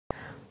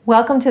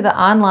Welcome to the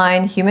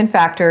online Human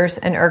Factors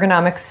and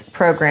Ergonomics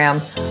program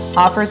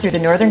offered through the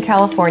Northern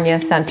California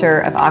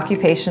Center of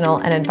Occupational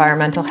and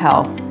Environmental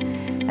Health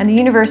and the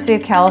University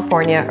of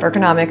California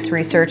Ergonomics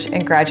Research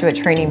and Graduate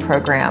Training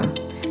Program.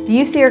 The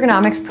UC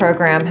Ergonomics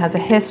program has a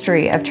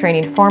history of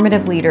training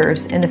formative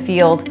leaders in the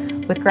field,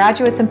 with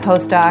graduates and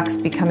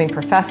postdocs becoming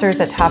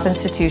professors at top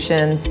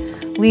institutions,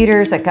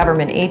 leaders at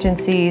government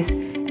agencies,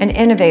 and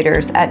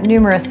innovators at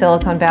numerous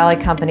Silicon Valley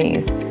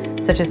companies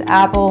such as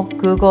Apple,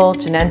 Google,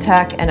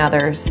 Genentech, and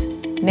others.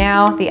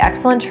 Now, the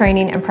excellent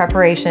training and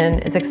preparation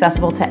is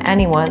accessible to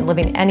anyone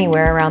living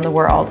anywhere around the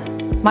world.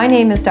 My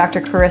name is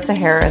Dr. Carissa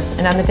Harris,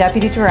 and I'm the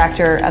Deputy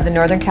Director of the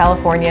Northern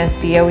California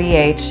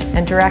COEH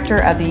and Director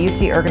of the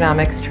UC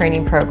Ergonomics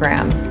Training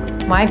Program.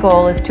 My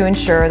goal is to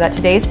ensure that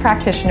today's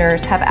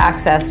practitioners have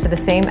access to the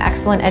same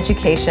excellent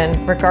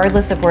education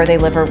regardless of where they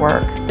live or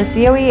work. The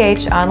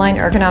COEH Online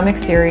Ergonomics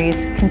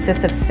Series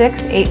consists of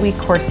 6 8-week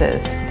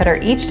courses that are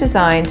each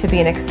designed to be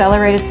an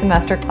accelerated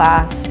semester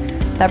class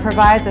that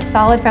provides a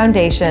solid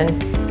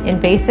foundation in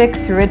basic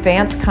through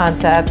advanced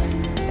concepts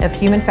of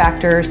human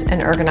factors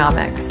and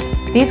ergonomics.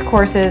 These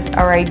courses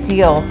are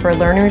ideal for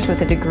learners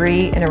with a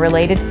degree in a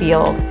related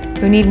field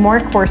who need more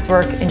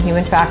coursework in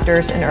human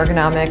factors and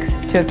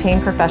ergonomics to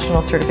obtain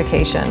professional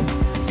certification.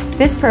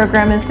 This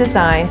program is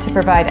designed to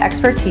provide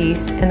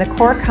expertise in the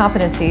core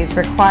competencies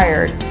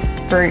required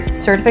for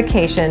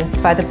certification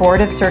by the Board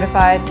of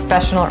Certified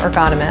Professional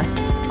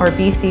Ergonomists, or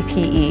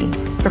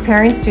BCPE,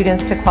 preparing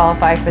students to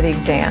qualify for the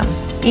exam.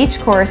 Each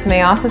course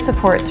may also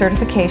support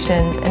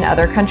certification in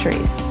other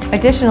countries.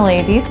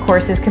 Additionally, these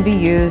courses can be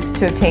used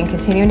to obtain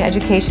continuing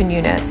education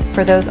units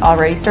for those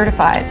already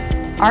certified.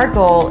 Our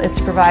goal is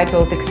to provide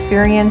both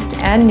experienced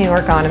and new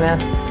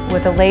ergonomists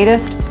with the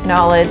latest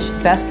knowledge,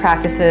 best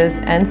practices,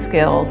 and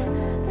skills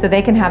so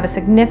they can have a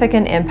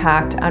significant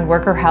impact on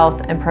worker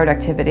health and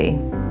productivity.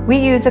 We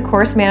use a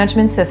course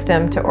management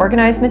system to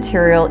organize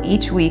material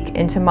each week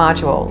into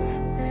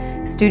modules.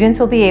 Students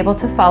will be able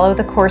to follow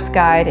the course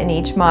guide in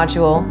each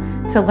module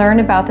to learn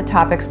about the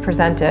topics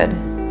presented.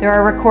 There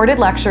are recorded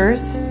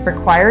lectures,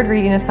 required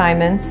reading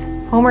assignments,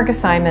 homework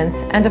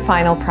assignments, and a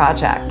final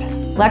project.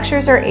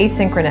 Lectures are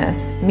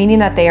asynchronous, meaning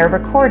that they are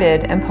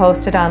recorded and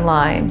posted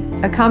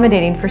online,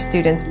 accommodating for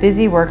students'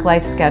 busy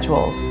work-life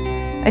schedules.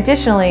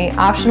 Additionally,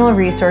 optional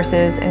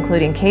resources,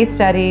 including case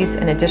studies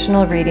and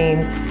additional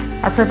readings,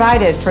 are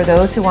provided for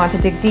those who want to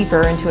dig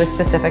deeper into a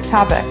specific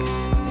topic.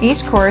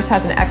 Each course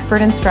has an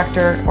expert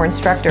instructor or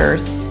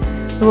instructors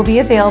who will be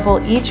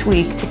available each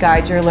week to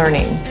guide your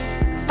learning.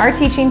 Our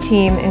teaching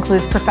team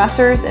includes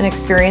professors and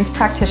experienced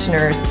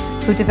practitioners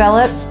who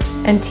develop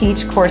and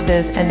teach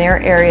courses in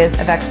their areas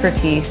of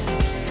expertise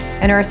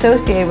and are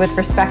associated with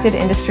respected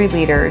industry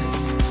leaders.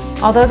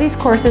 Although these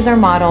courses are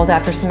modeled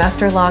after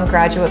semester-long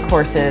graduate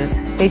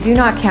courses, they do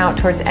not count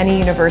towards any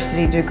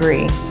university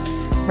degree.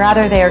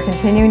 Rather, they are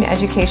continuing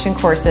education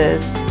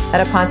courses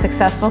that, upon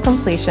successful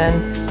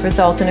completion,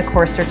 result in a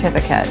course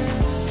certificate.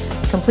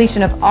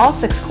 Completion of all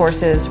 6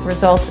 courses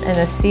results in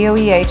a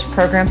COEH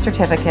program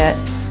certificate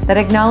that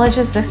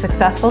acknowledges the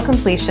successful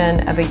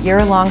completion of a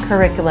year-long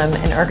curriculum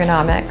in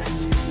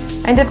ergonomics.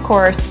 And of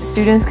course,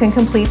 students can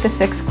complete the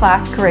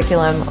 6-class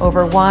curriculum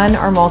over 1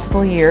 or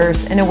multiple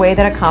years in a way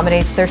that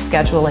accommodates their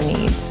schedule and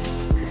needs.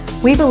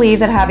 We believe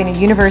that having a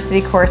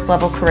university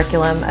course-level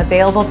curriculum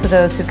available to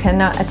those who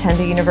cannot attend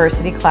a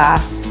university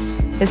class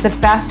is the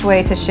best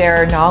way to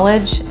share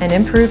knowledge and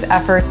improve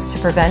efforts to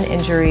prevent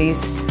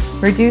injuries,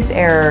 reduce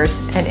errors,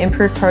 and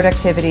improve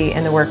productivity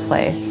in the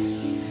workplace.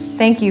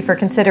 Thank you for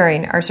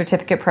considering our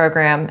certificate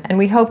program, and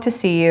we hope to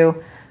see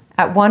you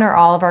at one or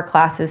all of our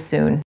classes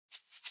soon.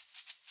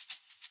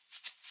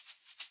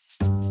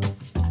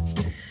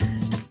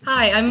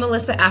 Hi, I'm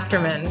Melissa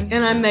Afterman.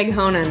 And I'm Meg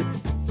Honan.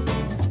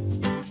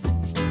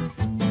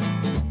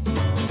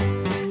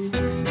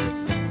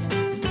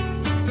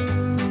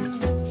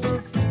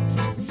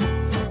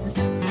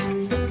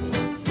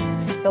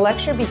 The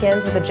lecture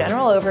begins with a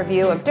general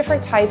overview of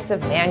different types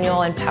of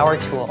manual and power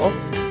tools.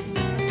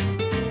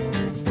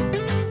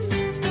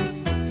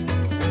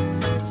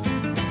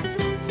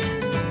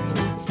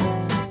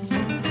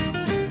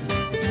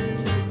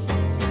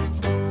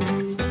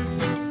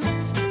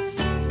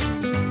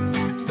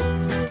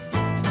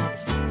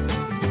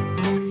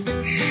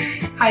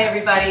 Hi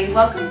everybody,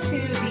 welcome to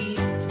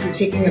you're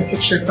taking a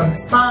picture from the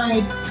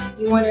side.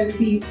 You want to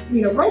be,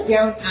 right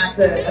down at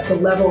the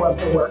level of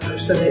the worker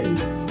so that you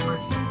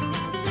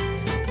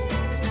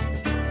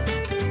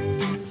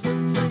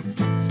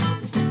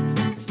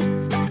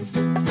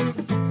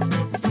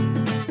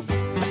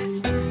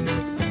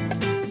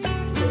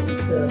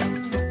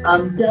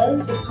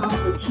does the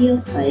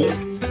popliteal plate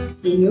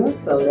in your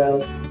photo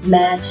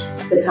match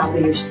the top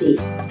of your seat?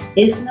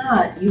 If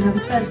not, you have a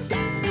sense.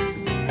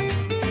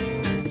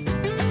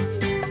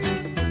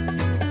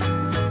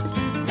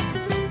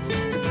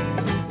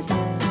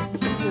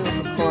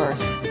 Of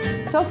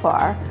course, so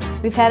far,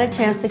 we've had a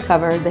chance to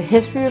cover the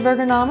history of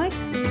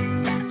ergonomics,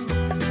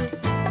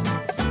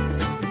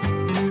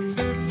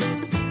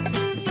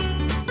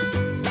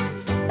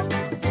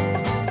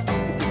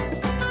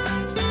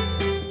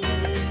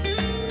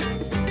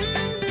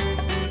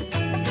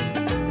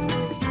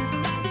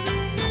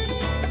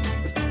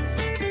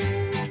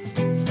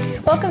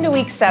 Welcome to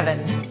week 7.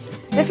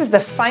 This is the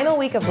final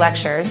week of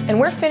lectures, and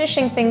we're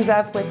finishing things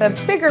up with a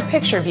bigger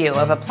picture view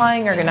of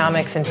applying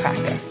ergonomics in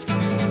practice.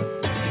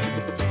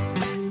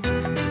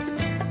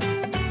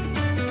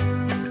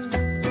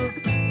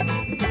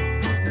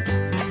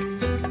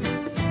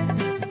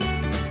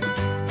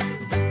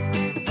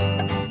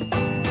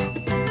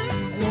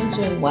 Everyone's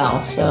doing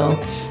well, so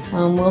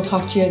we'll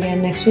talk to you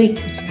again next week.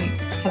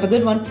 Have a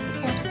good one.